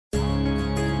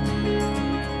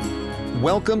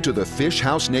Welcome to the Fish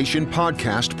House Nation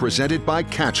podcast presented by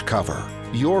Catch Cover,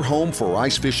 your home for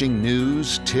ice fishing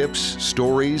news, tips,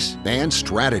 stories, and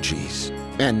strategies.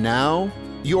 And now,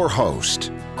 your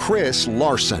host, Chris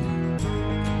Larson.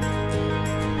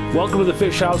 Welcome to the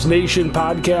Fish House Nation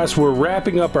podcast. We're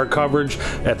wrapping up our coverage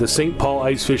at the St. Paul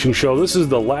Ice Fishing Show. This is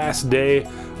the last day.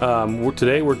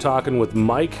 Today we're talking with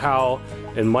Mike Howell,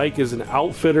 and Mike is an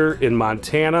outfitter in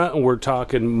Montana, and we're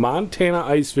talking Montana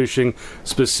ice fishing,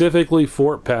 specifically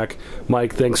Fort Peck.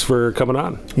 Mike, thanks for coming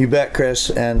on. You bet, Chris.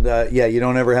 And you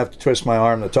don't ever have to twist my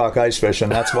arm to talk ice fishing.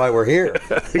 That's why we're here.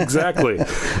 Exactly.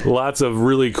 Lots of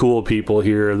really cool people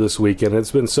here this weekend.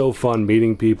 It's been so fun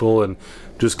meeting people and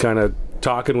just kind of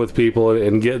talking with people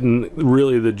and getting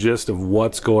really the gist of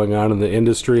what's going on in the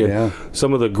industry and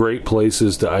some of the great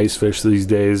places to ice fish these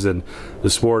days. And the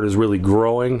sport is really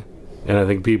growing, and I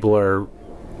think people are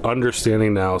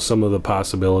understanding now some of the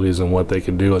possibilities and what they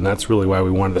can do, and that's really why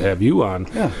we wanted to have you on.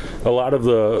 Yeah. A lot of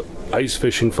the ice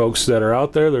fishing folks that are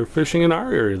out there, they're fishing in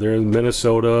our area. They're in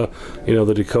Minnesota,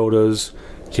 the Dakotas,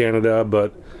 Canada,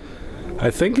 but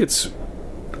I think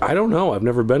I don't know, I've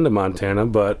never been to Montana,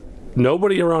 but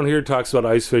nobody around here talks about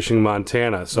ice fishing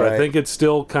Montana, so right. I think it's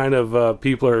still kind of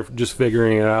people are just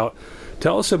figuring it out.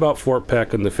 Tell us about Fort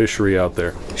Peck and the fishery out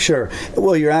there. Sure.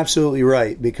 Well, you're absolutely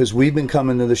right, because we've been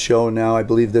coming to the show now, I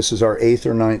believe this is our 8th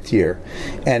or 9th year,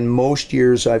 and most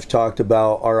years I've talked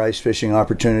about our ice fishing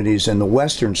opportunities in the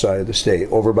western side of the state,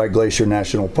 over by Glacier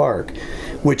National Park,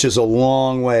 which is a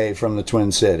long way from the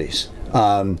Twin Cities.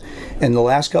 In the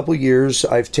last couple of years,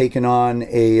 I've taken on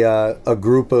a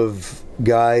group of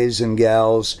guys and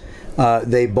gals.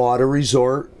 They bought a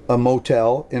resort, a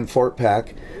motel in Fort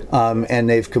Peck, and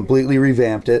they've completely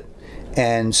revamped it.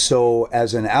 And so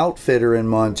as an outfitter in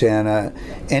Montana,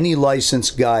 any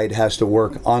licensed guide has to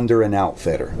work under an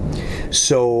outfitter.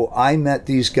 So I met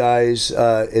these guys.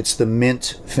 It's the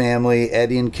Mint family,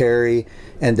 Eddie and Carrie,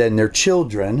 and then their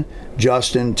children,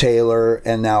 Justin, Taylor,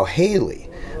 and now Haley.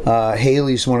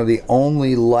 Haley's one of the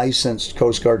only licensed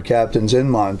Coast Guard captains in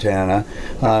Montana.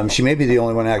 She may be the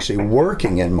only one actually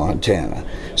working in Montana.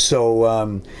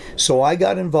 So I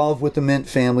got involved with the Mint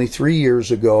family 3 years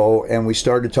ago, and we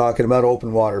started talking about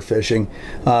open water fishing.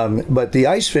 But the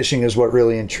ice fishing is what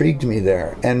really intrigued me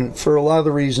there, and for a lot of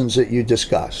the reasons that you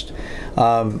discussed.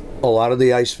 A lot of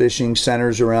the ice fishing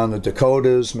centers around the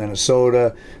Dakotas,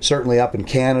 Minnesota, certainly up in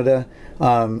Canada.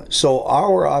 So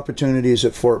our opportunities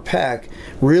at Fort Peck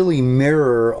really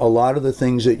mirror a lot of the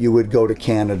things that you would go to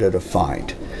Canada to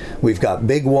find. We've got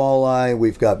big walleye,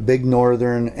 we've got big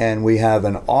northern, and we have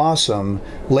an awesome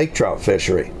lake trout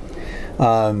fishery.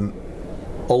 A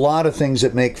lot of things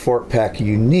that make Fort Peck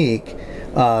unique,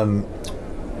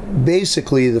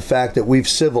 basically the fact that we've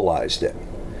civilized it.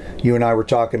 You and I were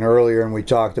talking earlier, and we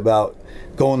talked about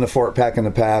going to Fort Peck in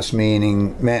the past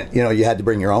meant, you had to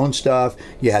bring your own stuff,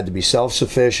 you had to be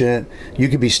self-sufficient, you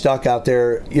could be stuck out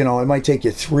there, it might take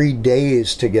you 3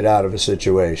 days to get out of a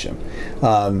situation.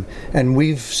 And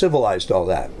we've civilized all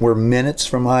that. We're minutes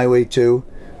from Highway 2,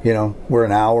 we're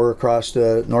an hour across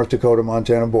the North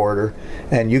Dakota-Montana border,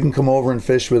 and you can come over and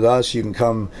fish with us. You can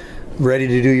come ready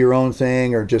to do your own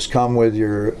thing, or just come with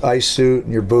your ice suit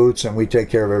and your boots, and we take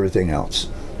care of everything else.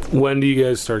 When do you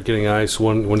guys start getting ice?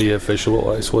 When do you have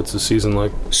fishable ice? What's the season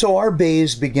like? So our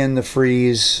bays begin to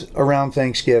freeze around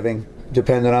Thanksgiving,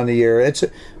 depending on the year. It's,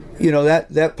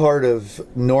 that part of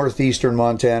northeastern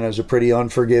Montana is a pretty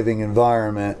unforgiving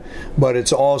environment, but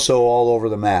it's also all over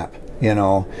the map.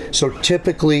 So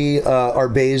typically our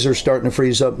bays are starting to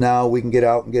freeze up now. We can get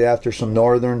out and get after some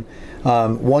northern.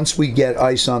 Once we get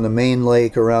ice on the main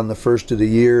lake around the first of the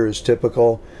year is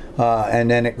typical. And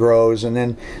then it grows, and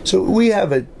then so we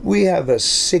have a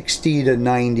 60 to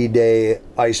 90 day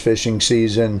ice fishing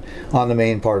season on the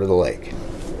main part of the lake.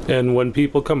 And when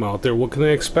people come out there, what can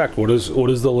they expect? What does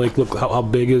the lake look? How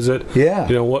big is it? Yeah.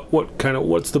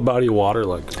 What's the body of water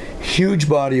like? Huge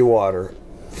body of water.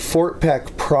 Fort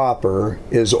Peck proper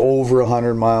is over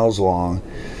 100 miles long.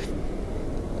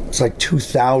 It's like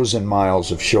 2,000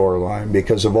 miles of shoreline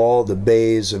because of all the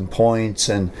bays and points,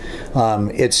 and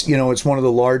it's one of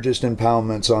the largest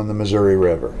impoundments on the Missouri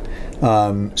River.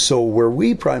 So where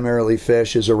we primarily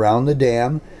fish is around the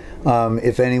dam.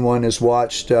 If anyone has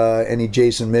watched any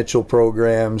Jason Mitchell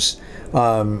programs,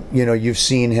 you've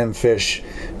seen him fish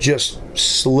just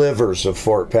slivers of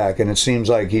Fort Peck, and it seems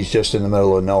like he's just in the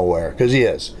middle of nowhere, because he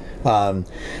is.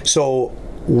 So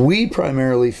we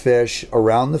primarily fish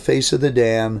around the face of the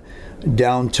dam,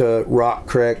 down to Rock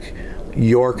Creek,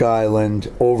 York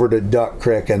Island, over to Duck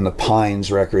Creek and the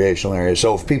Pines recreational area.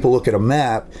 So if people look at a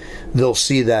map, they'll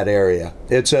see that area.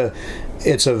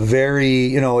 it's a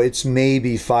very, it's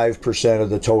maybe 5% of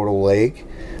the total lake.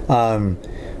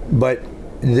 But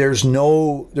there's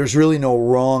really no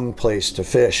wrong place to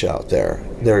fish out there.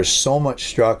 There's so much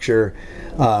structure,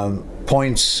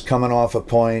 points coming off of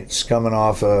points, coming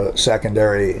off a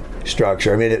secondary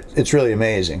structure. I mean, it's really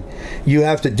amazing. You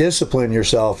have to discipline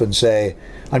yourself and say,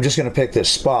 I'm just going to pick this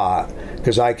spot,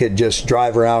 because I could just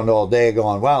drive around all day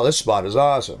going, wow, this spot is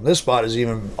awesome. This spot is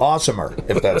even awesomer,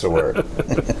 if that's a word.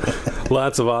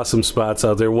 Lots of awesome spots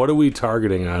out there. What are we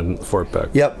targeting on Fort Peck?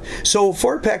 Yep. So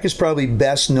Fort Peck is probably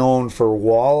best known for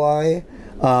walleye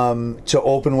to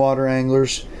open water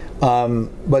anglers.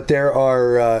 But there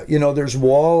are, there's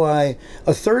walleye.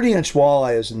 A 30-inch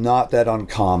walleye is not that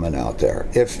uncommon out there.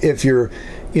 If you're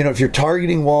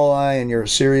targeting walleye and you're a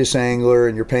serious angler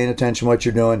and you're paying attention to what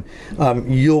you're doing,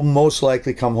 you'll most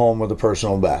likely come home with a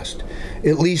personal best,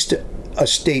 at least a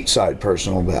stateside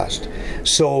personal best.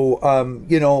 So,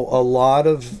 a lot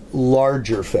of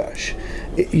larger fish.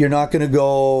 You're not going to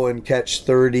go and catch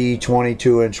 30,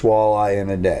 22-inch walleye in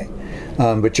a day.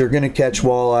 But you're going to catch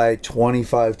walleye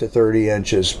 25 to 30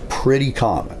 inches, pretty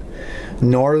common.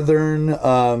 Northern,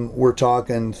 we're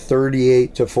talking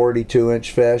 38 to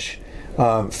 42-inch fish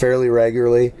fairly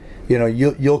regularly.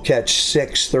 You'll catch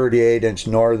 6 38-inch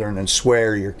northern and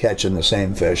swear you're catching the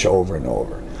same fish over and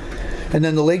over. And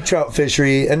then the lake trout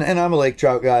fishery, and I'm a lake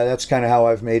trout guy, that's kind of how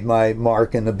I've made my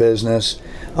mark in the business.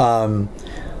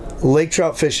 Lake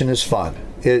trout fishing is fun.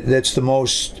 It's the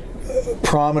most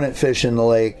prominent fish in the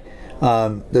lake.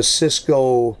 The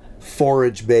Cisco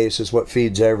forage base is what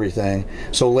feeds everything.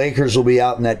 So Lakers will be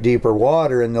out in that deeper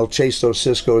water and they'll chase those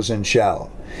Ciscos in shallow.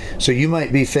 So you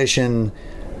might be fishing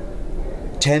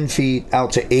 10 feet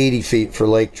out to 80 feet for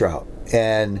lake trout.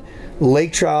 And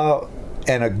lake trout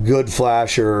and a good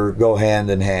flasher go hand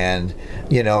in hand.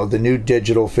 The new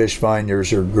digital fish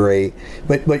finders are great.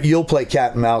 But you'll play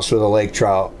cat and mouse with a lake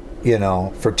trout,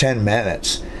 for 10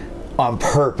 minutes on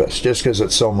purpose, just because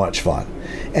it's so much fun.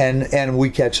 And we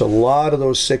catch a lot of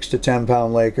those 6 to 10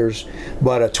 pound Lakers,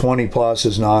 but a 20 plus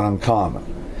is not uncommon.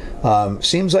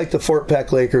 Seems like the Fort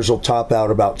Peck Lakers will top out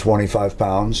about 25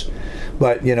 pounds,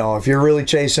 but if you're really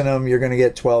chasing them, you're going to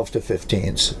get 12 to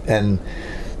 15s, and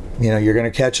you're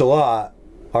going to catch a lot.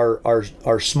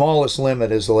 Our smallest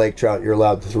limit is the lake trout. You're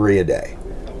allowed 3 a day.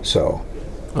 So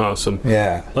awesome.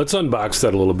 Yeah, let's unbox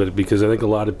that a little bit, because I think a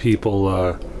lot of people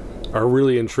are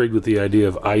really intrigued with the idea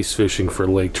of ice fishing for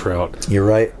lake trout. You're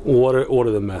right. What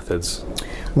are the methods?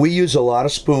 We use a lot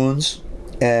of spoons,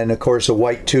 and of course a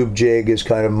white tube jig is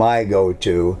kind of my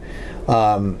go-to.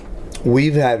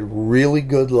 We've had really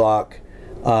good luck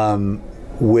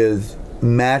with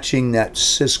matching that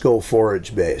Cisco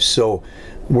forage base. So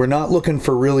we're not looking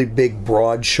for really big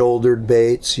broad-shouldered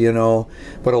baits,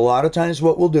 but a lot of times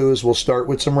what we'll do is we'll start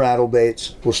with some rattle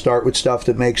baits. We'll start with stuff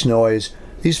that makes noise.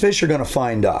 These fish are going to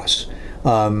find us.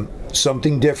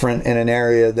 Something different in an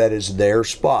area that is their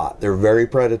spot. They're very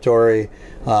predatory.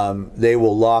 They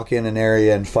will lock in an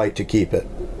area and fight to keep it.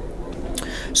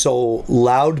 So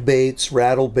loud baits,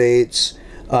 rattle baits,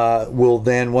 will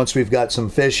then, once we've got some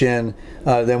fish in,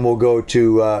 then we'll go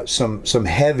to some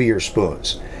heavier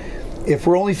spoons. If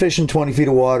we're only fishing 20 feet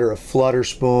of water, a flutter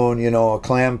spoon, a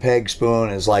clam peg spoon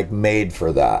is like made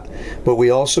for that. But we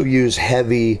also use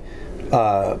heavy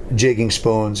jigging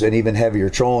spoons and even heavier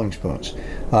trolling spoons.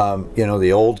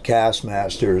 The old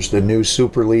Castmasters, the new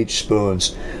Super Leech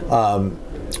spoons,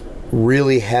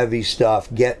 really heavy stuff,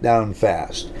 get down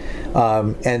fast,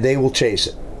 and they will chase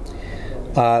it.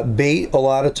 Bait a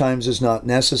lot of times is not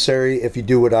necessary if you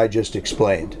do what I just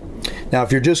explained. Now,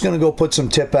 if you're just going to go put some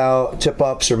tip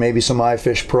ups or maybe some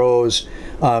iFish Pros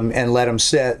and let them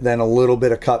sit, then a little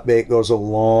bit of cut bait goes a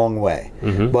long way.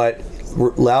 Mm-hmm. But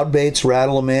loud baits,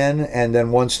 rattle them in, and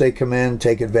then once they come in,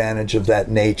 take advantage of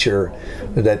that nature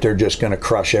that they're just going to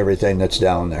crush everything that's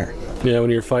down there. Yeah, when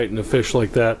you're fighting a fish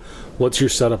like that, what's your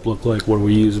setup look like? What are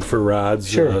we using for rods,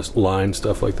 sure. Line,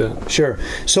 stuff like that? Sure.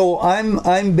 So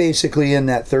I'm basically in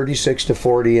that 36 to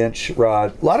 40 inch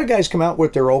rod. A lot of guys come out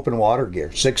with their open water gear,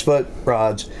 6-foot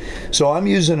rods. So I'm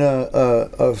using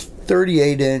a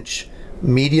 38 inch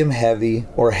medium heavy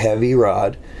or heavy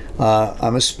rod.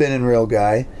 I'm a spinning reel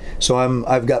guy, so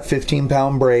I've got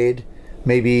 15-pound braid,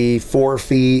 maybe 4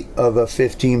 feet of a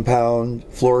 15-pound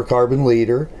fluorocarbon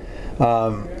leader.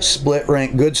 Split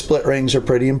ring, good split rings are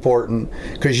pretty important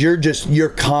because you're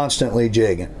constantly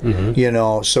jigging,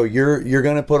 mm-hmm. So you're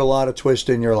going to put a lot of twist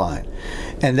in your line,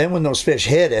 and then when those fish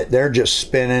hit it, they're just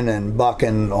spinning and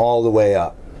bucking all the way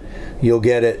up. You'll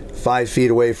get it 5 feet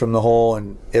away from the hole,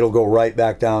 and it'll go right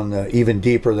back down even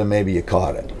deeper than maybe you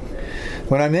caught it.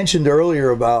 When I mentioned earlier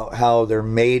about how they're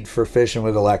made for fishing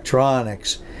with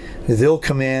electronics, they'll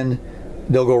come in,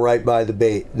 they'll go right by the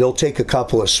bait. They'll take a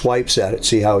couple of swipes at it,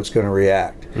 see how it's going to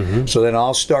react. So then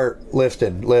I'll start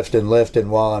lifting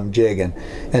while I'm jigging.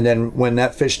 And then when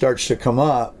that fish starts to come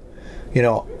up,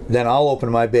 then I'll open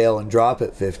my bail and drop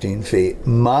it 15 feet.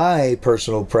 My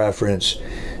personal preference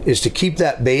is to keep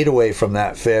that bait away from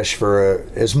that fish for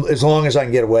as long as I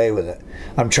can get away with it.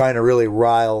 I'm trying to really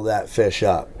rile that fish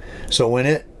up. So when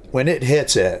it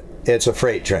hits it, it's a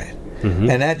freight train.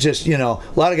 And that just, a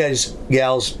lot of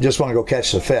gals just want to go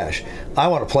catch the fish. I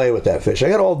want to play with that fish. I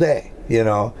got all day,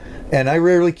 and I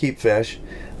rarely keep fish.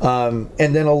 And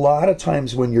then a lot of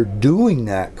times when you're doing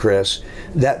that, Chris,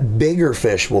 that bigger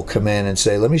fish will come in and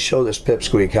say, let me show this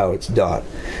pipsqueak how it's done.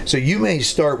 So you may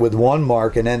start with one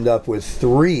mark and end up with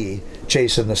 3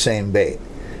 chasing the same bait.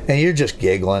 And you're just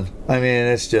giggling. I mean,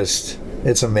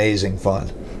 it's amazing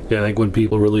fun. Yeah, I think when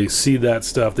people really see that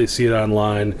stuff, they see it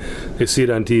online, they see it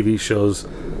on TV shows,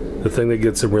 the thing that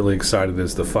gets them really excited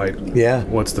is the fight. Yeah.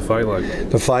 What's the fight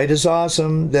like? The fight is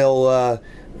awesome. They'll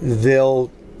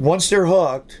once they're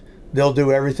hooked, they'll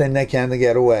do everything they can to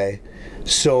get away.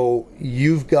 So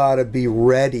you've got to be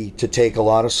ready to take a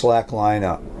lot of slack line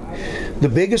up. The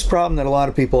biggest problem that a lot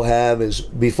of people have is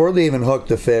before they even hook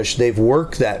the fish, they've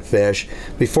worked that fish.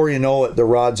 Before you know it, the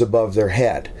rod's above their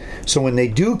head. So when they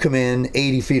do come in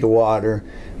 80 feet of water,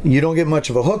 you don't get much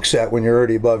of a hook set when you're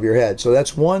already above your head. So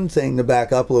that's one thing to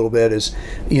back up a little bit is,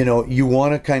 you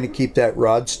want to kind of keep that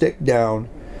rod stick down,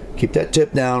 keep that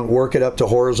tip down, work it up to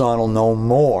horizontal no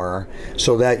more,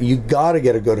 so that you got to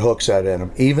get a good hook set in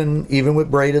them. Even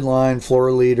with braided line,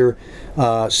 floor leader,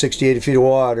 60, 80 feet of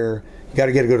water, you got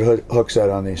to get a good hook set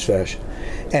on these fish.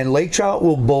 And lake trout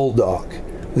will bulldog.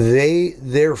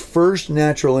 Their first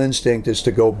natural instinct is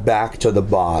to go back to the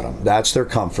bottom. That's their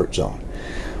comfort zone.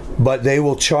 But they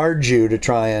will charge you to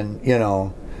try and,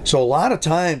 so a lot of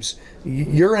times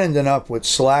you're ending up with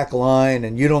slack line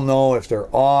and you don't know if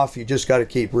they're off. You just got to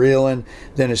keep reeling.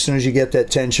 Then as soon as you get that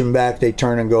tension back, they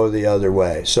turn and go the other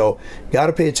way. So got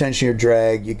to pay attention to your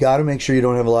drag. You got to make sure you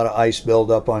don't have a lot of ice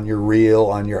buildup on your reel,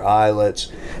 on your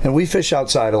eyelets. And we fish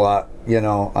outside a lot.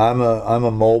 I'm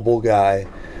a mobile guy.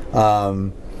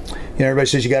 Everybody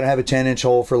says you got to have a 10-inch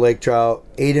hole for lake trout.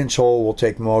 8-inch hole will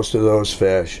take most of those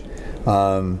fish.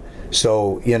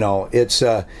 So it's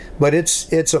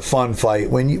a fun fight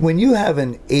when you have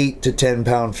an 8 to 10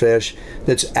 pound fish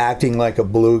that's acting like a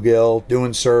bluegill,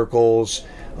 doing circles,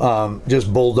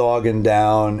 just bulldogging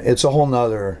down. It's a whole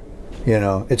nother,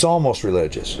 it's almost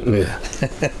religious. Yeah.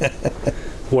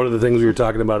 One of the things we were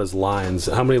talking about is lines.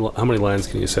 How many lines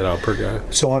can you set out per guy?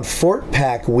 So on Fort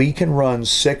Pack, we can run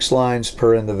 6 lines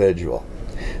per individual.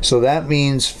 So that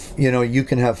means, you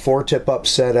can have 4 tip-ups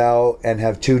set out and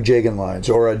have 2 jigging lines,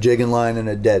 or a jigging line and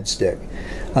a dead stick.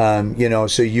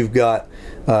 So you've got,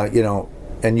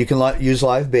 and you can use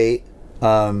live bait.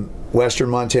 Western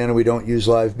Montana, we don't use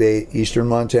live bait. Eastern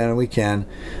Montana, we can.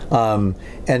 And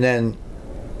then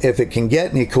if it can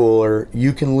get any cooler,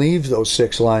 you can leave those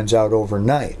 6 lines out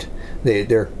overnight.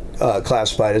 They're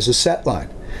classified as a set line.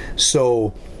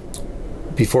 So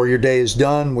before your day is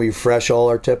done, we fresh all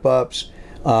our tip-ups.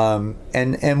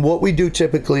 And what we do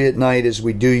typically at night is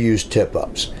we do use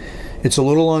tip-ups. It's a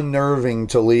little unnerving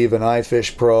to leave an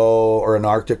iFish Pro or an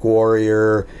Arctic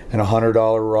Warrior and a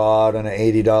 $100 rod and an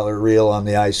 $80 reel on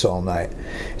the ice all night.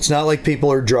 It's not like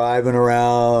people are driving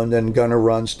around and gonna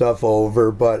run stuff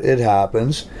over, but it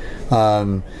happens.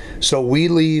 So we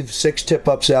leave 6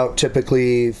 tip-ups out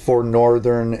typically for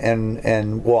northern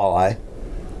and walleye.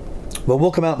 But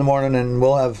we'll come out in the morning and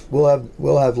we'll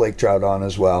have lake trout on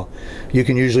as well. You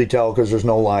can usually tell because there's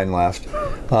no line left.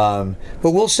 But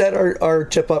we'll set our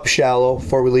tip up shallow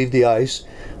before we leave the ice,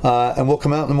 and we'll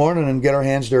come out in the morning and get our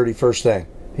hands dirty first thing.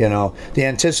 The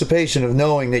anticipation of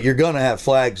knowing that you're going to have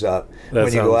flags up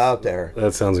when you go out there.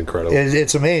 That sounds incredible.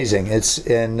 It's amazing.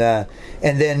 And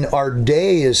then our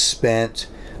day is spent,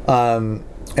 and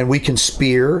we can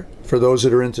spear. For those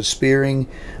that are into spearing,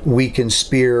 we can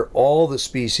spear all the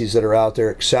species that are out there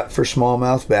except for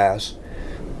smallmouth bass.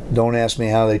 Don't ask me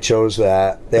how they chose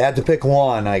that. They had to pick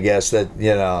one, I guess,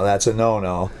 that's a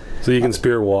no-no. So you can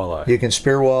spear walleye. You can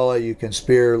spear walleye, you can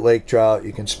spear lake trout,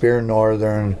 you can spear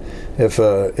northern. If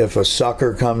a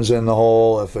sucker comes in the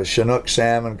hole, if a Chinook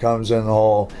salmon comes in the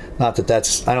hole, I don't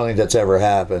think that's ever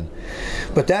happened.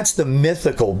 But that's the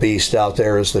mythical beast out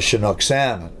there, is the Chinook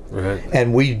salmon. Right.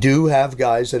 And we do have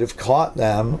guys that have caught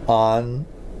them on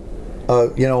a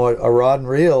rod and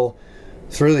reel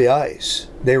through the ice.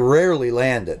 They rarely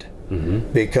landed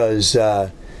because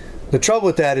the trouble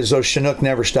with that is those Chinook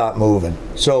never stop moving.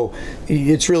 So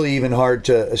it's really even hard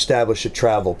to establish a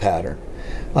travel pattern.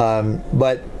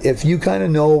 But if you kind of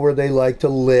know where they like to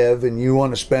live and you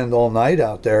want to spend all night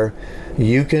out there,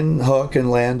 you can hook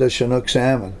and land a Chinook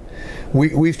salmon.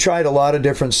 We've tried a lot of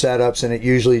different setups, and it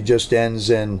usually just ends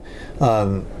in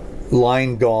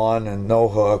line gone and no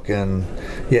hook, and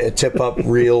tip up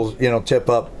reels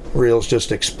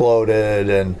just exploded,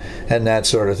 and that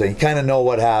sort of thing. You kind of know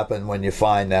what happened when you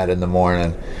find that in the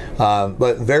morning.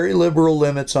 But very liberal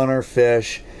limits on our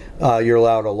fish. You're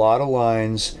allowed a lot of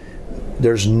lines.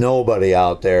 There's nobody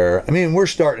out there. I mean, we're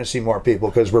starting to see more people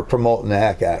because we're promoting the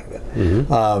heck out of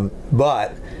it.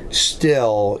 But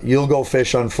still, you'll go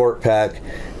fish on Fort Peck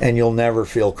and you'll never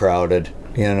feel crowded.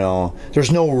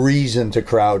 There's no reason to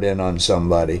crowd in on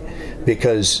somebody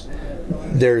because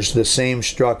there's the same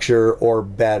structure or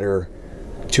better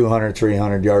 200,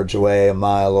 300 yards away, a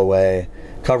mile away.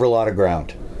 Cover a lot of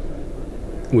ground.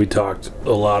 We talked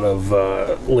a lot of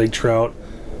lake trout.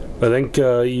 I think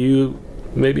you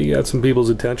maybe got some people's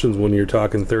attentions when you're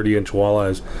talking 30-inch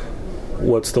walleyes.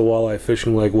 What's the walleye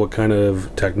fishing like? What kind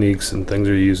of techniques and things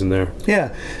are you using there?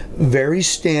 Yeah, very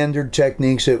standard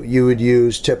techniques that you would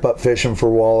use tip-up fishing for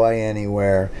walleye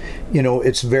anywhere.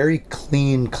 It's very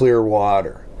clean, clear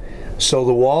water. So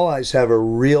the walleyes have a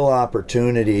real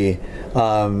opportunity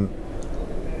to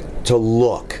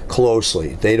look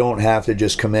closely. They don't have to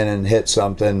just come in and hit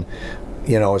something,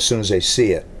 as soon as they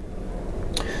see it.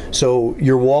 So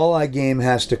your walleye game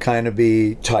has to kind of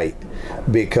be tight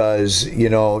because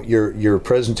your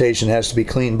presentation has to be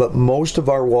clean. But most of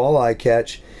our walleye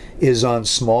catch is on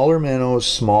smaller minnows,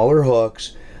 smaller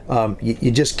hooks.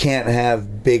 You just can't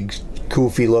have big,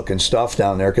 goofy looking stuff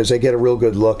down there because they get a real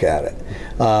good look at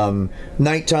it.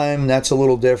 Nighttime, that's a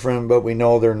little different, but we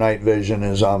know their night vision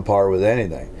is on par with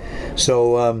anything.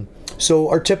 So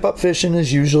our tip-up fishing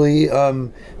is usually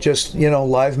just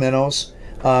live minnows.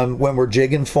 When we're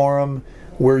jigging for them,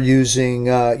 we're using,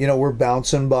 we're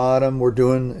bouncing bottom.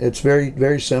 It's very,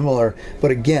 very similar. But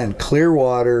again, clear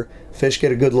water, fish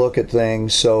get a good look at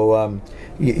things. So,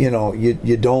 you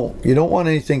don't want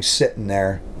anything sitting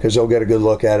there because they'll get a good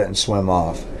look at it and swim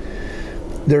off.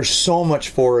 There's so much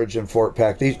forage in Fort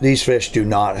Peck. These fish do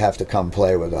not have to come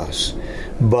play with us.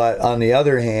 But on the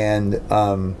other hand,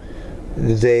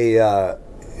 they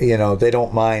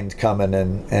don't mind coming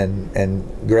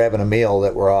and grabbing a meal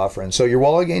that we're offering. So your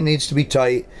walleye game needs to be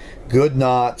tight, good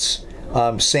knots.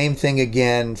 Same thing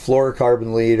again,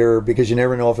 fluorocarbon leader, because you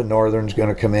never know if a northern's going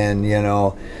to come in,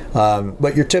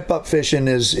 But your tip-up fishing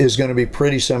is going to be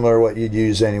pretty similar to what you'd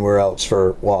use anywhere else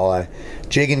for walleye.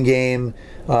 Jigging game,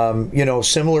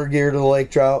 similar gear to the lake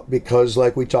trout because,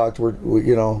 like we talked, we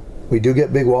do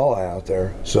get big walleye out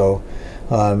there. So.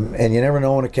 And you never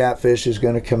know when a catfish is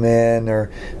going to come in, or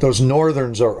those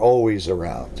northerns are always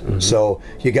around. Mm-hmm. So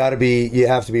you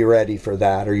have to be ready for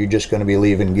that, or you're just going to be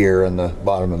leaving gear in the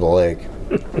bottom of the lake.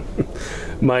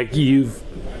 Mike, you've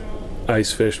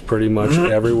ice fished pretty much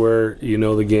everywhere. You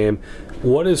know the game.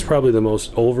 What is probably the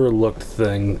most overlooked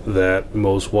thing that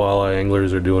most walleye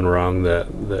anglers are doing wrong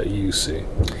that you see?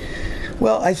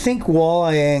 Well, I think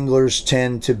walleye anglers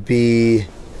tend to be.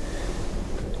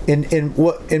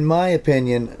 In my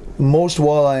opinion, most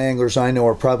walleye anglers I know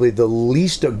are probably the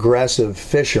least aggressive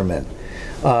fishermen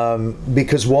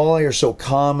because walleye are so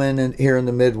common here in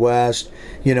the Midwest,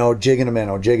 jigging a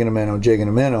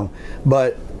minnow.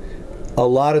 But a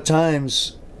lot of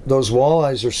times those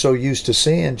walleyes are so used to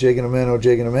seeing jigging a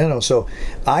minnow. So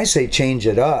I say change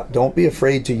it up. Don't be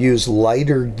afraid to use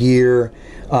lighter gear,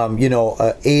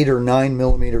 a 8 or 9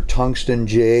 millimeter tungsten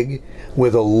jig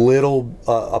with a little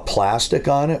a plastic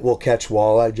on it will catch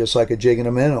walleye just like a jigging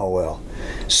a minnow will.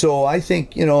 So I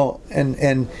think,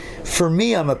 and for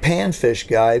me, I'm a panfish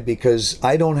guy because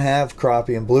I don't have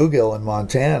crappie and bluegill in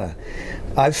Montana.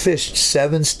 I've fished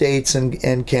 7 states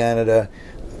in Canada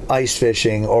ice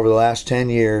fishing over the last 10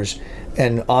 years,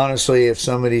 and honestly, if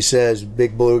somebody says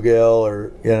big bluegill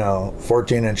or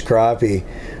 14-inch crappie,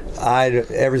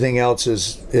 everything else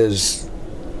is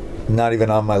not even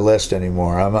on my list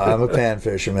anymore. I'm a pan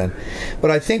fisherman. But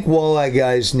I think walleye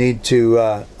guys need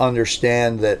to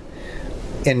understand that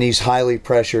in these highly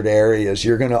pressured areas,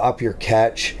 you're going to up your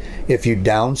catch if you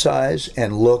downsize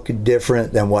and look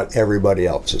different than what everybody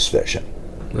else is fishing.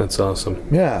 That's awesome.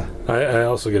 Yeah. I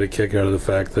also get a kick out of the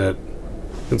fact that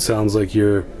it sounds like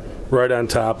you're right on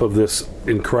top of this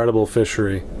incredible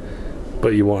fishery.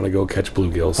 but you want to go catch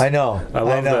bluegills. I know. I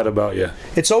love that about you.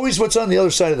 It's always what's on the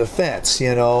other side of the fence,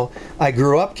 you know. I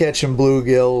grew up catching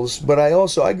bluegills, but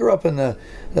I grew up in the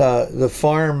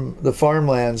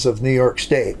farmlands of New York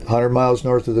State, 100 miles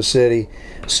north of the city.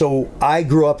 So I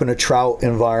grew up in a trout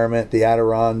environment, the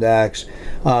Adirondacks,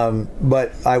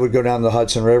 but I would go down the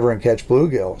Hudson River and catch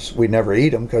bluegills. We'd never eat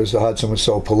them because the Hudson was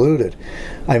so polluted.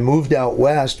 I moved out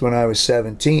west when I was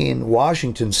 17,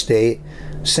 Washington State,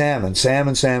 salmon,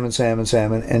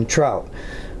 and trout.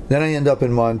 Then I end up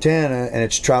in Montana, and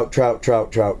it's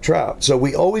trout. So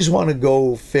we always want to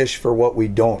go fish for what we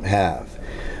don't have.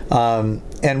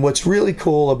 And what's really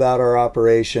cool about our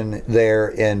operation there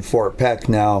in Fort Peck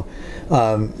now,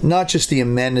 not just the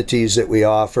amenities that we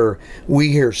offer,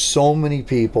 we hear so many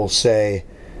people say,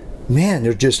 man,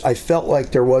 I felt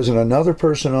like there wasn't another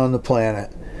person on the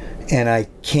planet, and I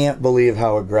can't believe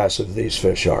how aggressive these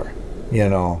fish are, you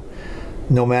know.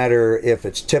 No matter if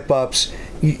it's tip-ups,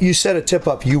 you set a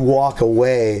tip-up, you walk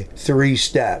away 3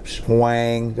 steps,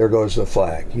 whang, there goes the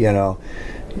flag, you know.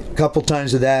 A couple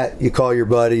times of that, you call your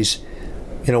buddies.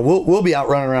 You know, we'll be out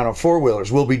running around on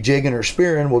 4-wheelers. We'll be jigging or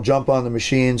spearing. We'll jump on the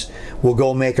machines. We'll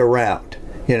go make a round.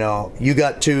 You know, you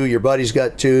got 2, your buddy's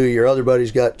got 2, your other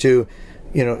buddy's got 2.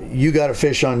 You know, you got a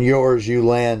fish on yours, you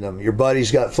land them. Your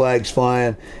buddy's got flags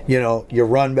flying. You know, you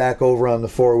run back over on the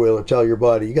 4-wheeler, tell your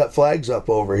buddy, you got flags up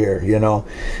over here, you know.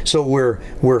 So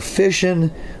we're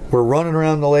fishing, we're running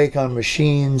around the lake on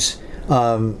machines.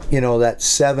 You know, that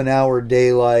 7-hour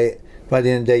daylight. By the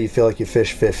end of the day, you feel like you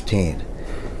fish 15.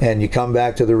 And you come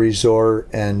back to the resort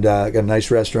and got a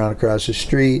nice restaurant across the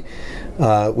street.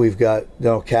 We've got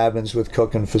cabins with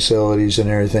cooking facilities and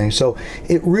everything. So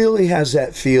it really has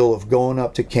that feel of going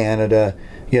up to Canada.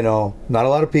 You know, not a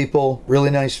lot of people, really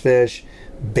nice fish,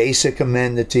 basic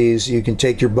amenities. You can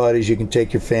take your buddies, you can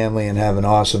take your family and have an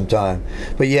awesome time.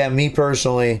 But yeah, me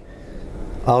personally,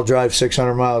 I'll drive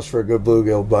 600 miles for a good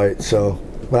bluegill bite.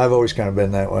 But I've always kind of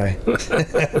been that way.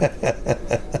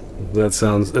 That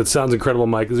sounds incredible,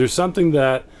 Mike. Is there something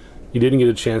that you didn't get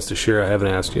a chance to share I haven't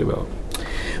asked you about?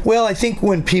 Well, I think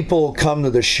when people come to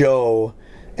the show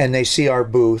and they see our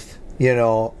booth, you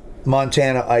know,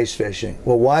 Montana ice fishing.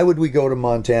 Well, why would we go to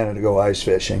Montana to go ice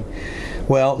fishing?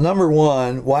 Well, number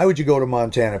one, why would you go to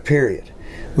Montana, period?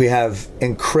 We have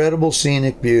incredible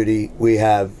scenic beauty. We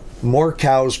have more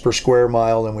cows per square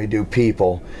mile than we do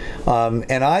people.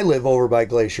 And I live over by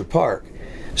Glacier Park.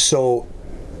 So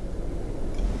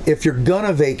if you're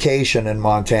gonna vacation in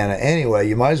Montana anyway,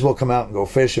 you might as well come out and go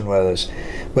fishing with us.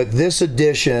 But this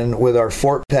addition with our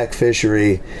Fort Peck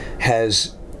fishery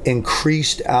has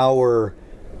increased our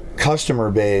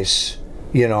customer base,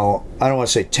 you know, I don't want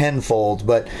to say tenfold,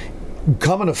 but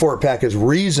coming to Fort Peck is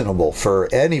reasonable for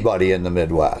anybody in the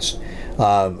Midwest.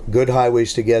 Good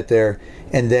highways to get there.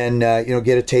 And then, you know,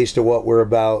 get a taste of what we're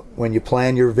about. When you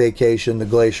plan your vacation to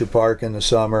Glacier Park in the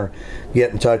summer,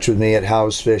 get in touch with me at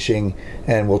House Fishing,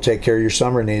 and we'll take care of your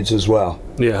summer needs as well.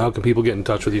 Yeah, how can people get in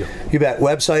touch with you? You bet.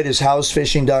 Website is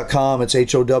housefishing.com. It's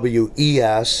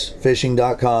HOWES,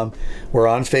 fishing.com. We're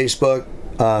on Facebook.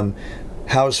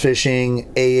 House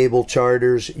Fishing, A-Able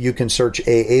Charters. You can search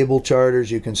A-Able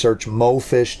Charters. You can search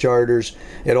MoFish Charters.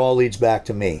 It all leads back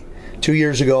to me. 2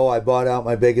 years ago, I bought out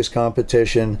my biggest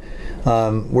competition.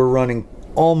 We're running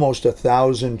almost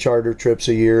 1,000 charter trips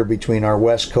a year between our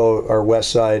West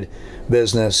Side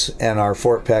business and our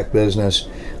Fort Peck business.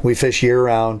 We fish year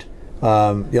round.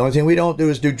 The only thing we don't do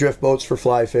is do drift boats for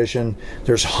fly fishing.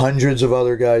 There's hundreds of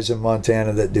other guys in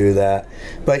Montana that do that.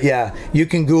 But yeah, you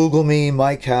can Google me,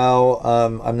 Mike Howe.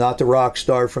 I'm not the rock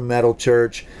star from Metal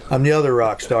Church. I'm the other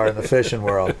rock star in the fishing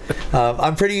world.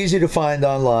 I'm pretty easy to find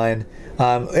online.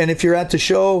 And if you're at the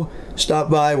show, stop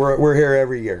by. We're here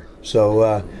every year.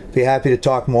 So be happy to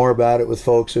talk more about it with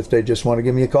folks if they just want to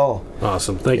give me a call.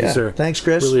 Awesome. Thank you, sir. Thanks,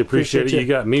 Chris. Really appreciate it. You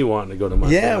got me wanting to go to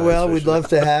Montana. Yeah, well, we'd love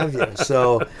to have you.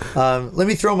 So let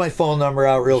me throw my phone number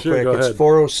out real quick. Go ahead. It's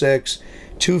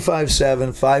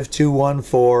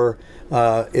 406-257-5214.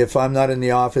 If I'm not in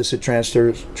the office, it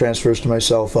transfers to my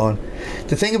cell phone.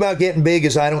 The thing about getting big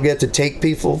is I don't get to take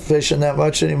people fishing that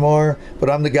much anymore, but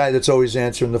I'm the guy that's always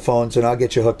answering the phones, and I'll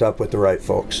get you hooked up with the right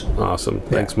folks. Awesome.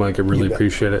 Thanks, Mike. I really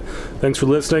appreciate it. Thanks for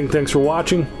listening. Thanks for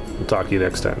watching. We'll talk to you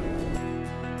next time.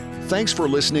 Thanks for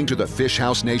listening to the Fish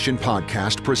House Nation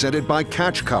podcast presented by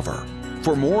Catch Cover.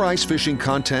 For more ice fishing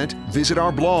content, visit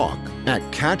our blog at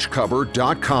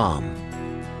catchcover.com.